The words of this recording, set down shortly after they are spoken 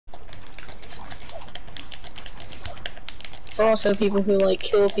are also people who like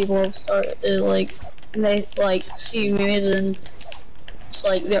kill people at the start. Like and they like see me and it's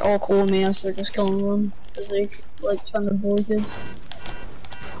like they're all cool with me and they're just killing them because they like trying to bully kids.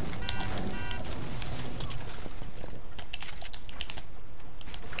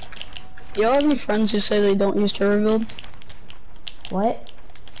 Do y'all have any friends who say they don't use turbo build? What?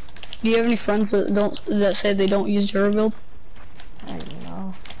 Do you have any friends that say they don't use turbo build? I don't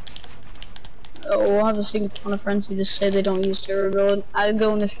know. Oh, well, I have a single ton of friends who just say they don't use turbo build. I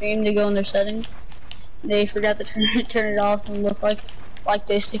go in the stream, they go in their settings. They forgot to turn it off and look like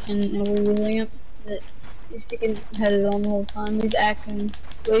they sticking and we're using it. He's sticking had it on the whole time. He's acting.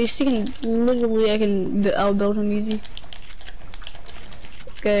 Well, he's sticking literally. I'll build him easy.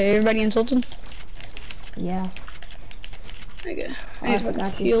 Okay, everybody insulted? Yeah. Okay. I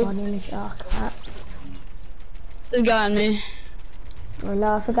forgot this one image. Oh crap. This guy on me. Or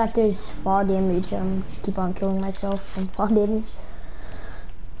no, I forgot there's fall damage. Keep on killing myself from fall damage.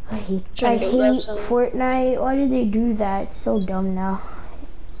 I hate Fortnite. Why did they do that? It's so dumb now.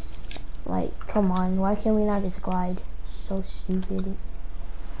 Like, come on. Why can't we not just glide? It's so stupid.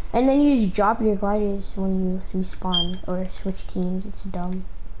 And then you just drop your gliders when you respawn or switch teams. It's dumb.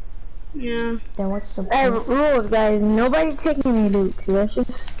 Yeah. Then what's the point? Hey, rules, guys. Nobody take any loot. That's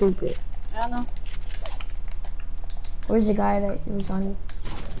just stupid. I don't know. Where's the guy that was on you?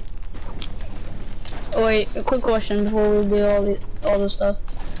 Oh wait, a quick question before we do all this stuff.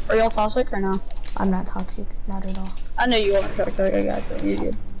 Are y'all toxic or no? I'm not toxic, not at all. I know you are toxic. I got you. You're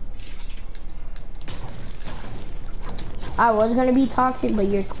good. I was gonna be toxic, but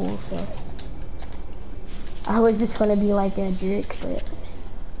you're cool, so. I was just gonna be like a jerk, but.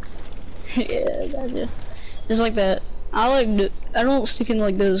 Yeah, gotcha. Just like that. I don't stick in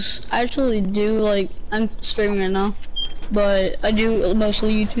like those. I actually do like. I'm streaming right now, but I do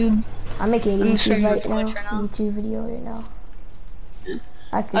mostly YouTube. I'm making a YouTube right now. YouTube video right now. Yeah.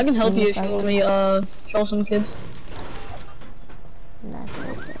 I can help you if you want me troll some kids. Not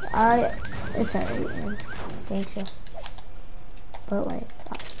it's alright, man. Thanks, so. But like,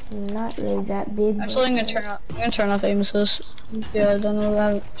 not really that big. Actually, I'm gonna turn off aim assist. Yeah, I don't know.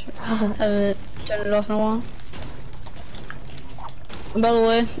 I haven't turned it off in a while. And by the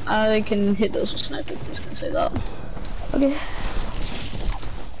way, I can hit those with snipers. I'm just gonna say that. Okay.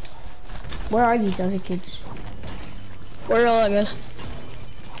 Where are these other kids? Where are y'all, guys?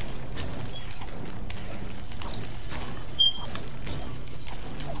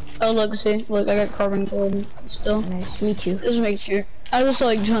 Oh, look, see, look, I got carbon gold still. Nice to meet you. Just make sure. I was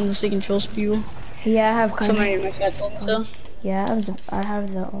like trying to see control some people. Yeah, I have. Somebody in my chat told me so. Yeah, I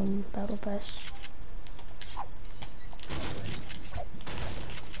have the battle pass.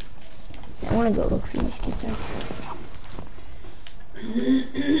 I want to go look for these kids now.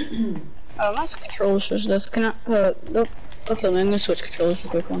 Oh, my controllers for stuff. Can I? Nope. Okay, man, I'm gonna switch controllers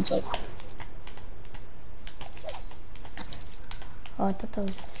real quick. 1 sec. Oh, I thought that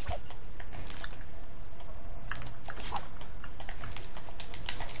was.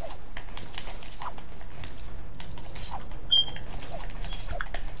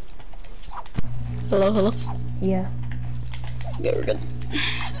 Hello, hello. Yeah. Okay, we're good.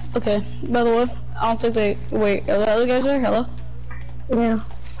 Okay, by the way, I don't think they. Wait, are the other guys there? Hello? Yeah.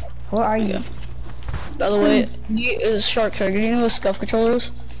 Where are you? By the way, Shark, do you know what scuff controller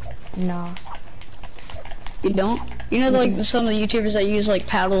is? No. You don't? You know, like, some of the YouTubers that use, like,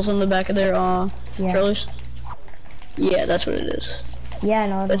 paddles on the back of their, controllers? Yeah, that's what it is. Yeah,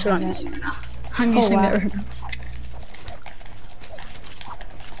 no. That's what I'm using right now. I'm using that right now.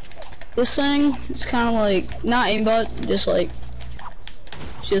 This thing, it's kind of like, not aimbot, just like,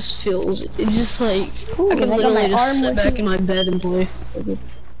 just feels, it just like, I can literally just sit back in my bed and play.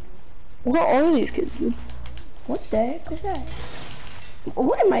 What are these kids, dude? What the heck is that?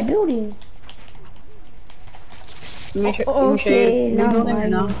 What am I building? Okay, now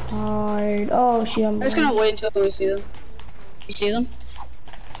I'm hard. Oh shit, I'm just gonna wait until we see them. You see them?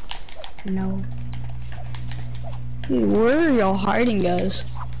 No. Dude, where are y'all hiding, guys?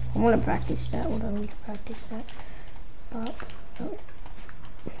 I want to practice that. What do I need to practice that? Oh.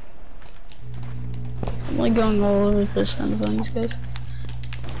 I'm like going all over this kind of on these guys.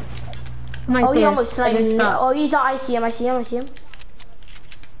 Oh, he almost sniped me. Oh, he's on. I see him. I see him.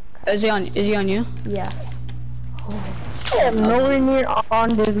 Is he on you? Yeah. Oh. I'm nowhere near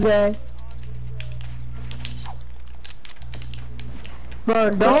on this guy.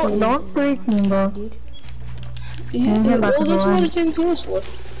 Bro, don't freak me, bro. Yeah, well, that's what it's in tools for.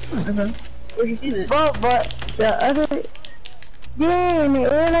 Okay. Where's your teammate? Bro, but the other... Yeah, in the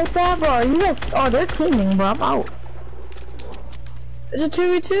air like that, bro. You guys... Oh, they're teaming, bro. I'm out. It's a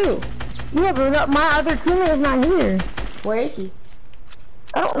 2v2. Yeah, but my other teammate is not here. Where is he?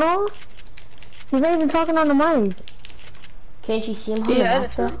 I don't know. He's not even talking on the mic. Can't you see him on the Yeah,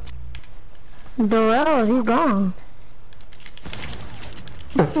 map though? Dorel, he's gone.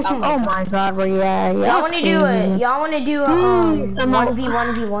 Oh my god, where you at? Y'all wanna do it? Y'all wanna do a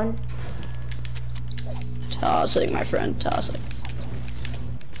 1v1v1? Tossing, my friend, tossing.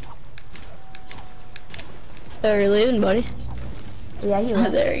 There you're leaving, buddy. Yeah, he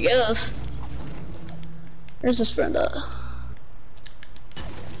left. There he goes. Where's this friend at?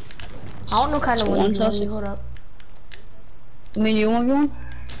 I don't know kind of One one tossing. hold up. I mean, you want one?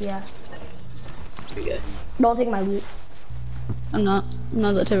 Yeah. Pretty good. Don't take my loot. I'm not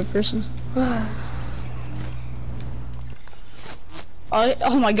that type of person.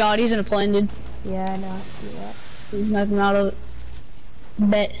 Oh my god, he's in a plane, dude. Yeah, I know, I see that. He's knocking out of it.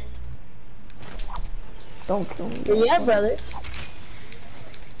 Bet. Don't kill me. Yeah, brother.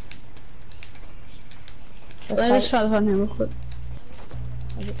 Let me just try to find him real quick.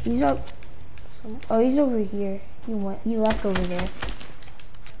 He's up. Oh, he's over here. He left over there.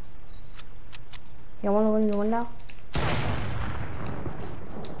 Y'all wanna win the one now?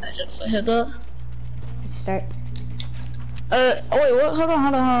 Imagine if I hit that. Let's start. Oh wait, what? Hold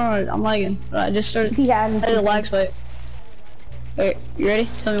on. I'm lagging. I just started. Yeah, I did a lag spike. Alright, you ready?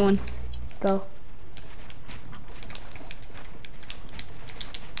 Tell me when. Go.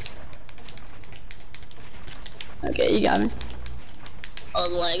 Okay, you got me. Oh,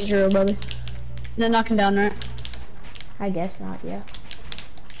 the lag is real, brother. They're knocking down, right? I guess not, yeah.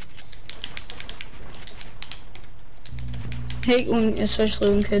 Hate when, especially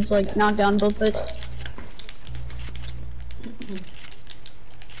when kids like knock down both pits.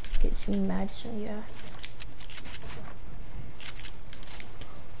 Gets me mad, so yeah.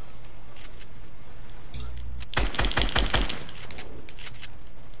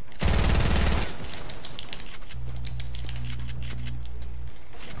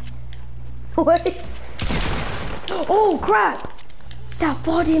 What? Oh crap! That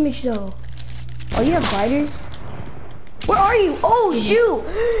fall damage though. Oh, you have gliders? Where are you? Oh shoot!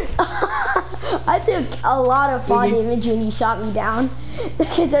 I took a lot of fall damage when you shot me down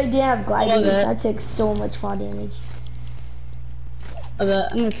because I didn't have gliders. I took so much fall damage. I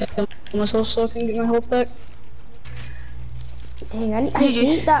bet I'm gonna kill myself so I can get my health back. Dang, I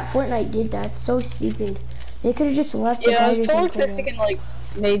hate that Fortnite did that. It's so stupid. They could have just left the Yeah, I gliders. feel like they're thinking like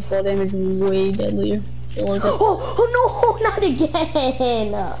made fall damage way deadlier. Like oh no, not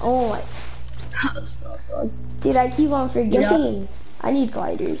again! Oh my. Stop, dog. Dude, I keep on forgetting. Yeah. I need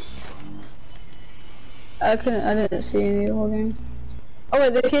gliders. I didn't see any the whole game. Oh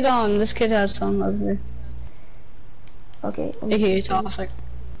wait, this kid has some over here. Okay. AKA Toxic.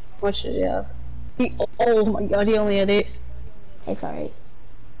 How much does he have? Oh my god, he only had 8. It's alright.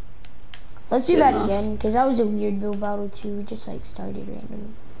 Let's do that again, because that was a weird build battle too. We just like started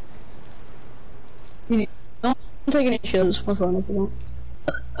randomly. Don't take any shields, my phone if you don't.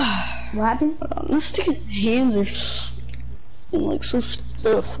 What happened? My sticking hands are like so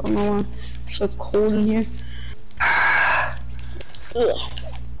stiff. I don't know why. It's so cold in here. Ugh.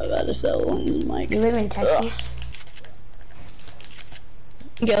 I bet if that one's mic. You live in Texas? Ugh.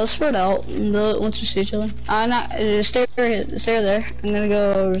 Okay, let's spread out once we see each other. Stay there. I'm gonna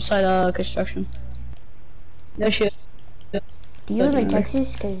go recite construction. No shit. Do you live in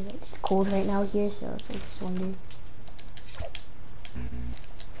Texas? Cause it's cold right now here, so it's like just wondering.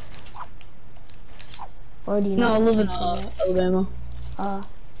 Or do you No, I live in Alabama.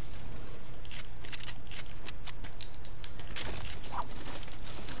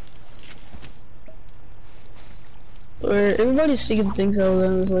 Where everybody's thinking things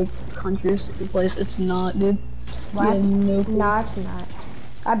Alabama is like country's place. It's not, dude. What? No clue. Nah, it's not.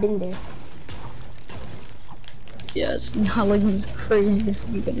 I've been there. Yeah, it's not like this craziest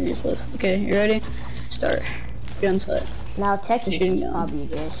thing in your place. Okay, you ready? Start. Be on site. Now Texas is probably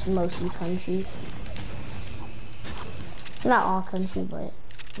just mostly country. Not all country, but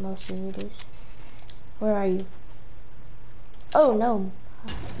most of it is. Where are you? Oh no.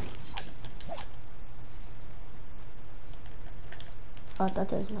 Oh, I thought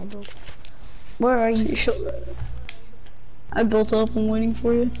that was my build. Where are you? I built up, I'm waiting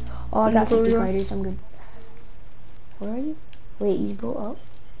for you. Oh, I got 50 fighters, I'm good. Where are you? Wait, you built up?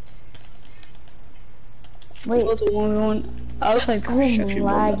 Wait. I built a 1v1. I was like, I'm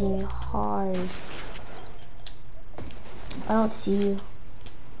lagging hard. I don't see you.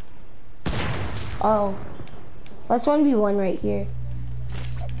 Oh. Let's 1v1 right here.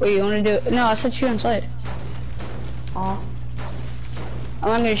 Wait, you wanna do it? No, I said shoot on site. Aw. I'm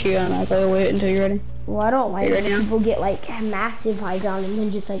not gonna shoot on that, wait until you're ready. Well, I don't like when people get like massive high ground and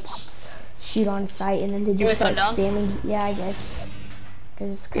then just like shoot on sight, and then they just start spamming. Yeah, I guess.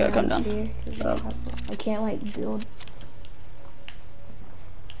 Cause it's Yeah, come down. Here, I can't like build.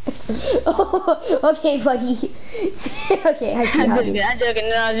 Oh, okay, buddy. Okay, I see how I'm joking.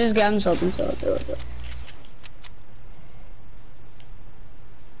 No, just grab himself and sell it.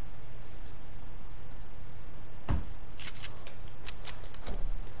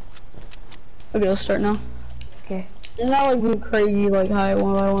 Okay, let's start now. Okay. It's not like we're crazy, like high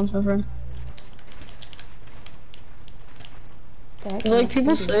one by ones, my friend. Like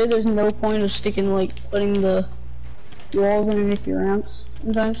people say, there's no point of sticking like putting the walls underneath your ramps.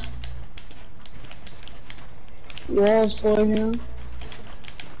 Sometimes walls, floors, you know.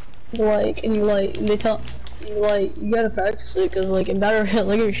 Like, and they tell you like you gotta practice it because like a better hit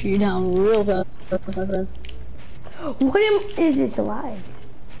like it'll shoot you down real fast, my friends. What is this alive?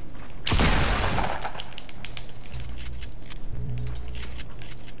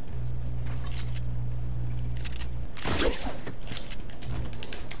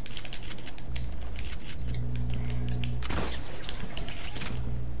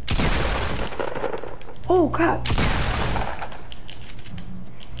 Oh crap!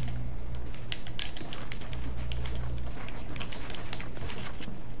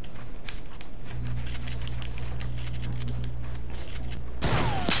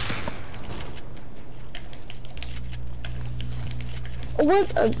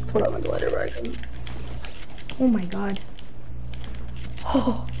 What? I put out my glider back. Oh my god.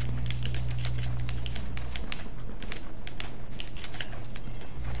 Oh.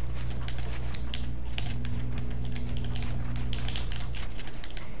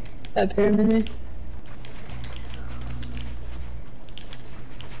 That pyramid.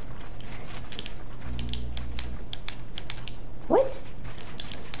 What?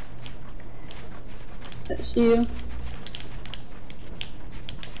 I see you.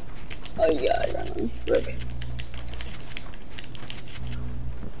 Oh yeah, I ran on me. Rick.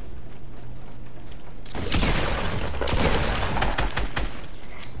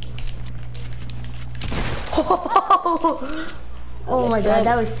 Oh my god,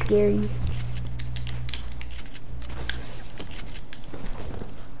 that was scary.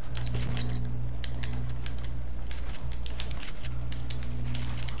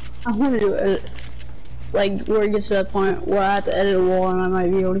 I want to do it, like where it gets to that point where I have to edit a wall and I might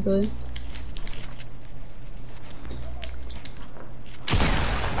be able to kill you.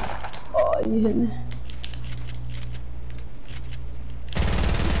 Oh, you hit me.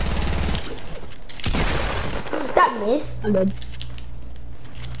 That missed. I'm dead.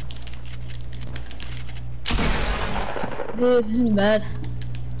 Dude, I'm bad.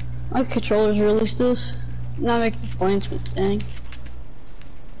 My controller's really stiff. Not making points, but dang.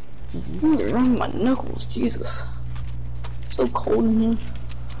 I'm around my knuckles, Jesus. So cold in here.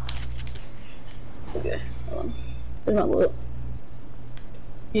 Okay, hold on. There's my loot.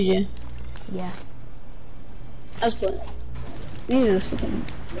 GG. Yeah. That's plenty. You need to do something.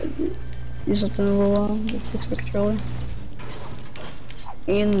 Do something a little while to fix my controller.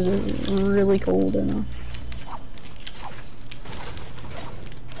 And it's really cold right now.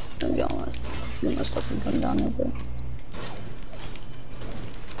 I'm going to get my stuff and come down real quick.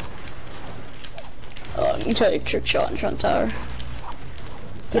 You try a trick shot in front tower.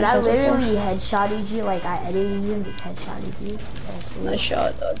 Dude, I literally headshotted you, like I edited you and just headshotted you. Nice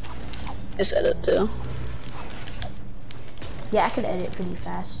shot, dog. Just edit too. Yeah, I could edit pretty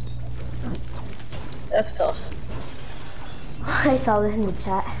fast. That's tough. I saw this in the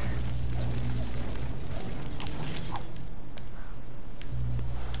chat.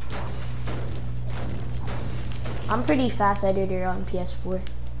 I'm pretty fast editor on PS4.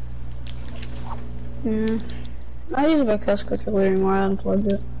 I use my custom controller anymore. I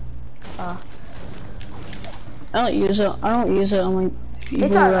unplugged it. I don't use it. I don't use it on like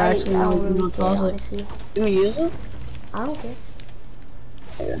it's alright. I don't really care, honestly. Do we use it? I don't care.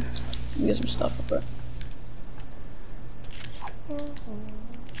 Okay. Get some stuff up there.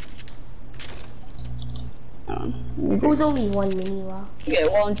 It was only 1 mini while. Okay,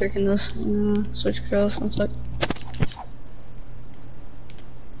 while I'm drinking this, switch controls 1 sec.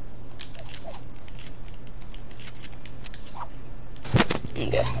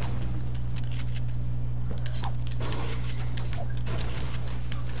 Okay.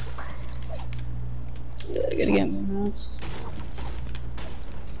 Yeah, I gotta get my mouse.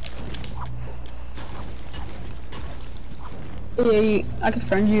 Yeah, I could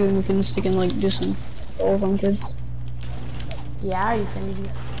friend you and we can stick in like do some goals on kids. Yeah, I already friended you.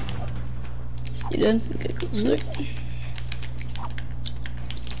 You did? Okay, cool, sick.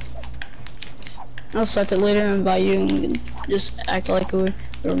 I'll start it later and invite you and we can just act like we're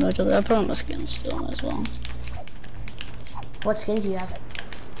We don't know each other. I put on my skin still as well. What skin do you have?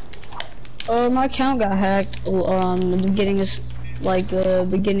 My account got hacked. The beginning is like the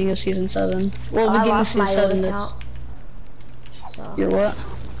beginning of season 7. Well, I beginning of lost season my 7. old account. So, Your what?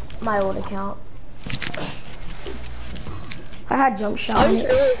 my old account. I had jump shot I on just it.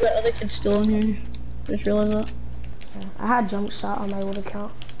 realized that other kid's still in here. Just realized that. I had jump shot on my old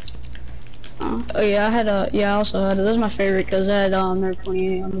account. Oh yeah, I had yeah, I also had it. This is my favorite because I had number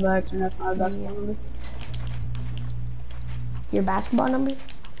 28 on the back, and that's my basketball number. Your basketball number?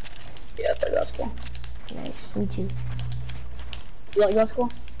 Yeah, I play basketball. Nice, me too. You like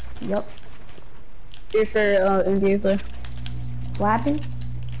basketball? Yep. Who's your favorite NBA player? What happened?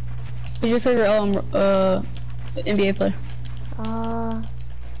 Who's your favorite NBA player? I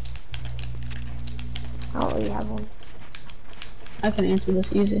don't really have one. I can answer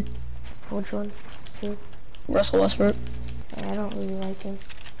this easy. Which one? Who? Russell Westbrook. I don't really like him.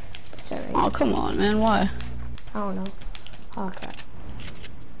 It's alright. Oh come on, man, why? I don't know. Oh crap.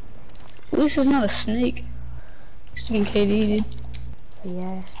 At least he's not a snake. He's sticking KD, dude.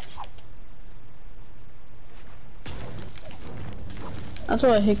 Yeah. That's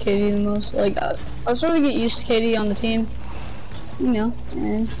why I hate KD the most. Like, I sort of get used to KD on the team, you know,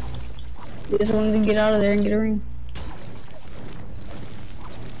 and he just wanted to get out of there and get a ring.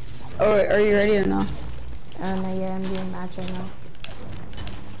 Oh, are you ready or no? I don't know, yeah, I'm doing match right now.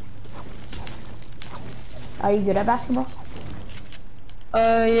 Are you good at basketball?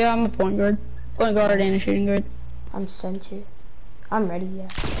 Yeah, I'm a point guard. Point guard and a shooting guard. I'm center. I'm ready, yeah.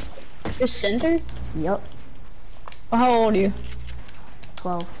 You're center? Yup. Well, how old are you?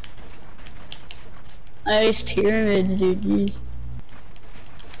 12. Nice pyramids, dude, jeez.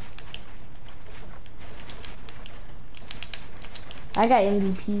 I got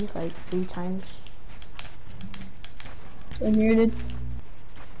MVP like 3 times. Same here, dude.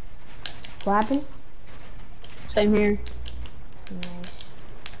 What happened? Same here. Nice.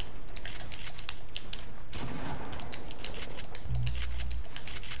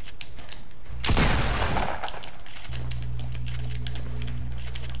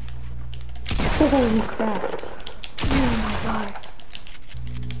 Holy crap. Oh my god.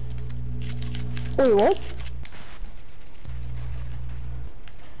 Wait, what?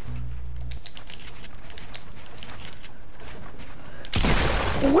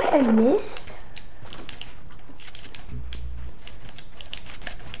 What, I missed?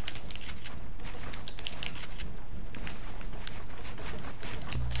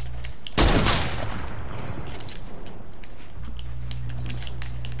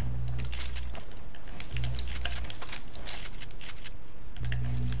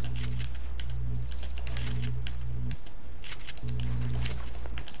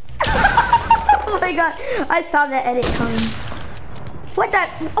 Oh my god, I saw that edit coming. What that?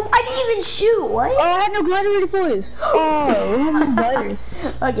 Oh, I didn't even shoot, what? Oh, I had no glider deploys. Oh, we have no gliders.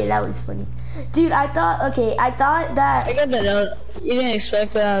 Okay, that was funny. Dude, I thought that... I got that out. You didn't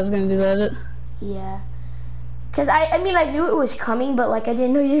expect that I was gonna do that. Yeah. Cause I mean, I knew it was coming, but like I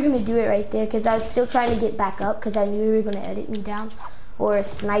didn't know you were gonna do it right there. Cause I was still trying to get back up, cause I knew you were gonna edit me down, or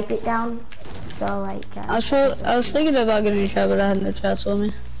snipe it down. So like. I was thinking about getting a trap, but I had no traps on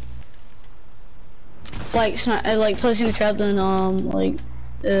me. Like placing a trap, then like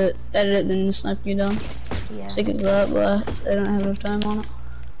edit it, then snipe you down. Yeah. Thinking of that, but I don't have enough time on it.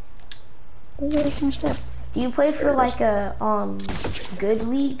 Where's some stuff? Do you play for like a good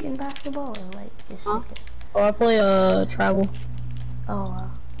league in basketball, or like just? Huh? Like Oh, I play travel. oh.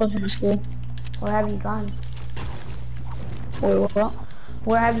 Play for my school. Where have you gone? Wait, what?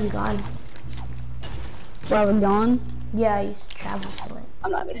 Where have you gone? Where have I gone? Yeah, I used to travel to it.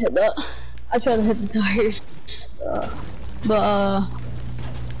 I'm not gonna hit that. I tried to hit the tires. But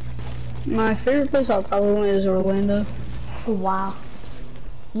my favorite place I'll probably went is Orlando. Wow.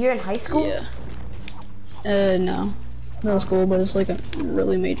 You're in high school? Yeah. No. Middle school, but it's like a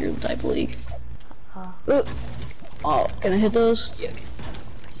really major type of league. Ooh. Oh, can I hit those? Yeah, okay.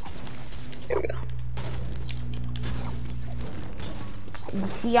 Here we go. You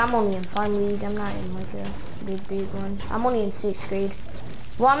see, I'm only in farm league. I'm not in like a big one. I'm only in 6th grade.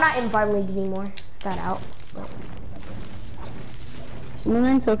 Well, I'm not in farm league anymore. Got out. But. My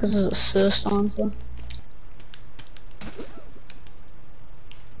main focus is assist, honestly.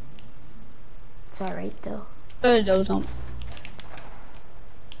 It's alright though. Double jump.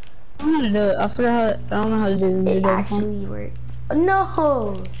 I don't know how to do it. I forgot how. I don't know how to do the new It double actually pump. worked.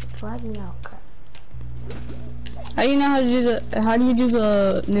 No! Flag me out. Crap. How do you know how to do the? How do you do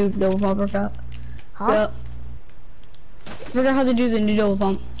the new double pump workout? Huh? Yeah. I forgot how to do the new double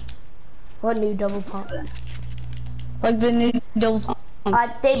pump. What new double pump? Like the new double pump.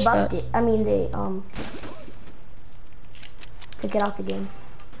 They bugged it. I mean, they took it out the game.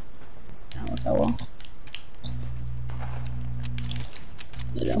 Oh well.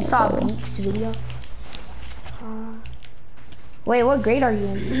 You saw Beak's video. Wait, what grade are you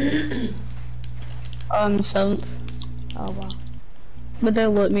in? 7th. Oh wow. But they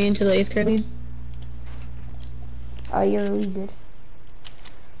let me into the 8th grade. Oh, you're really good.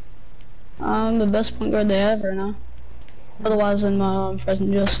 I'm the best point guard they have right now. Otherwise than my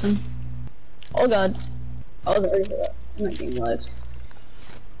President Justin. Oh god. I was ready for that. I'm not getting live.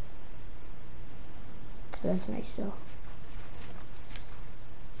 That's nice though.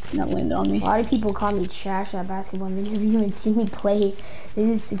 Not landed on me. A lot of people call me trash at basketball and they never even see me play. They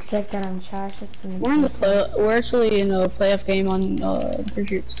just accept that I'm trash. We're in the we're actually in a playoff game on pretty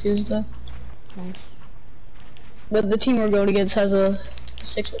sure it's Tuesday. Nice. But the team we're going against has a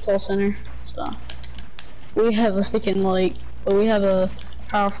 6-foot tall center, so we have a we have a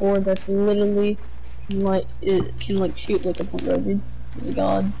power forward that's literally can shoot like a point guard, dude. He's a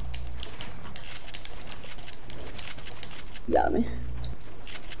god. You got me.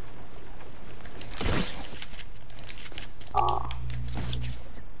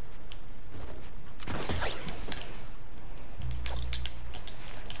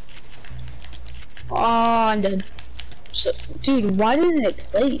 Oh, I'm dead. So, dude, why didn't it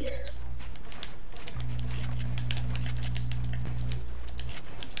place?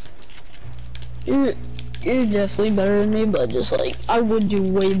 You're definitely better than me, but just like I would do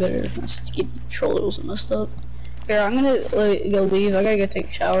way better if my sticky controller wasn't messed up. Here, I'm gonna go leave. I gotta go take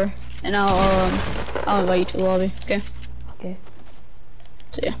a shower, and I'll invite you to the lobby. Okay. Okay.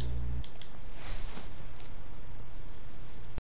 See ya.